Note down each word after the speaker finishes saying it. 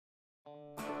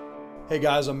Hey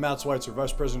guys, I'm Matt Schweitzer,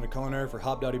 Vice President of Culinary for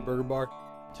Hop Dowdy Burger Bar.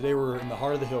 Today we're in the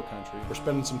heart of the hill country. We're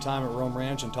spending some time at Rome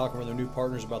Ranch and talking with their new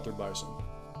partners about their bison.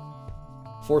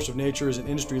 Force of Nature is an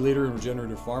industry leader in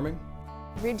regenerative farming.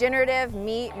 Regenerative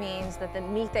meat means that the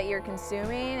meat that you're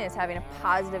consuming is having a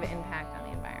positive impact on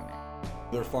the environment.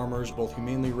 Their farmers both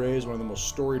humanely raise one of the most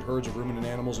storied herds of ruminant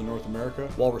animals in North America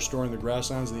while restoring the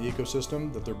grasslands and the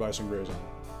ecosystem that their bison graze on.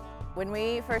 When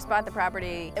we first bought the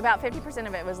property, about 50%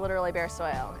 of it was literally bare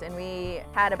soil, and we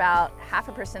had about half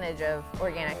a percentage of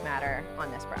organic matter on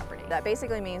this property. That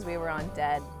basically means we were on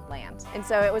dead land. And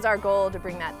so it was our goal to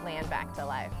bring that land back to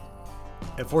life.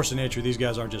 At Force of Nature, these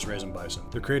guys aren't just raising bison.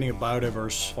 They're creating a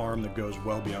biodiverse farm that goes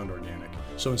well beyond organic.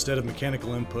 So instead of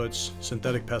mechanical inputs,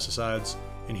 synthetic pesticides,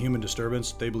 and human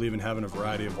disturbance, they believe in having a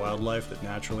variety of wildlife that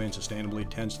naturally and sustainably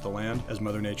tends to the land as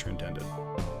Mother Nature intended.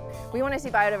 We want to see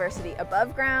biodiversity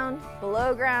above ground,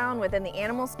 below ground, within the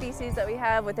animal species that we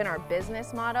have, within our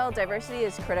business model. Diversity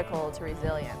is critical to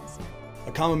resilience.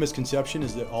 A common misconception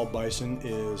is that all bison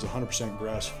is 100%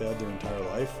 grass-fed their entire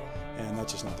life, and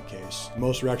that's just not the case.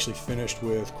 Most are actually finished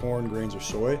with corn, grains, or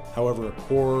soy. However, a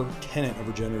core tenet of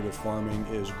regenerative farming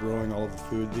is growing all of the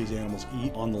food these animals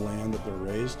eat on the land that they're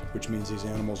raised, which means these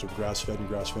animals are grass-fed and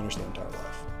grass-finished their entire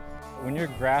life. When you're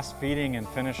grass feeding and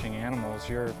finishing animals,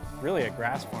 you're really a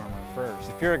grass farmer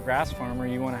first. If you're a grass farmer,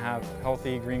 you want to have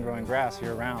healthy green growing grass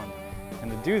year round.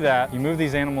 And to do that, you move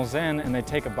these animals in and they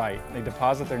take a bite. They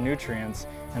deposit their nutrients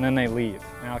and then they leave.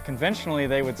 Now conventionally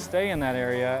they would stay in that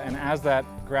area, and as that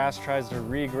grass tries to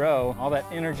regrow, all that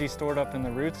energy stored up in the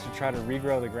roots to try to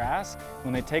regrow the grass,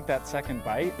 when they take that second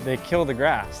bite, they kill the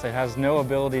grass. It has no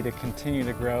ability to continue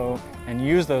to grow and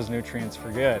use those nutrients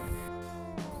for good.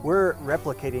 We're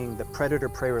replicating the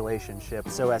predator-prey relationship,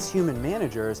 so as human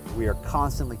managers, we are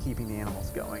constantly keeping the animals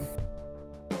going.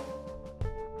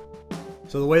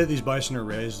 So the way that these bison are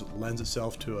raised lends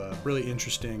itself to a really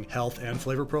interesting health and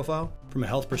flavor profile. From a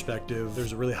health perspective,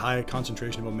 there's a really high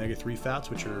concentration of omega-3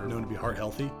 fats, which are known to be heart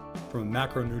healthy. From a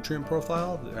macronutrient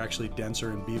profile, they're actually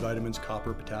denser in B vitamins,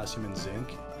 copper, potassium, and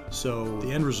zinc. So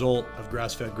the end result of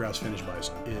grass-fed, grass-finished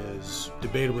bison is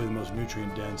debatably the most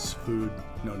nutrient-dense food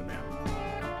known to man.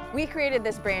 We created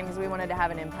this brand because we wanted to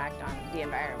have an impact on the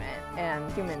environment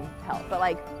and human health. But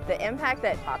like the impact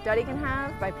that Hop Dowdy can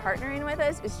have by partnering with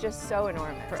us is just so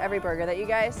enormous. For every burger that you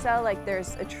guys sell, like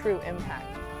there's a true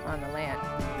impact on the land.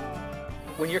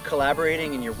 When you're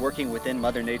collaborating and you're working within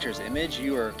Mother Nature's image,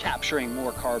 you are capturing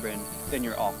more carbon than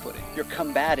you're off-putting. You're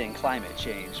combating climate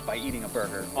change by eating a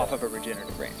burger off of a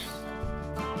regenerative range.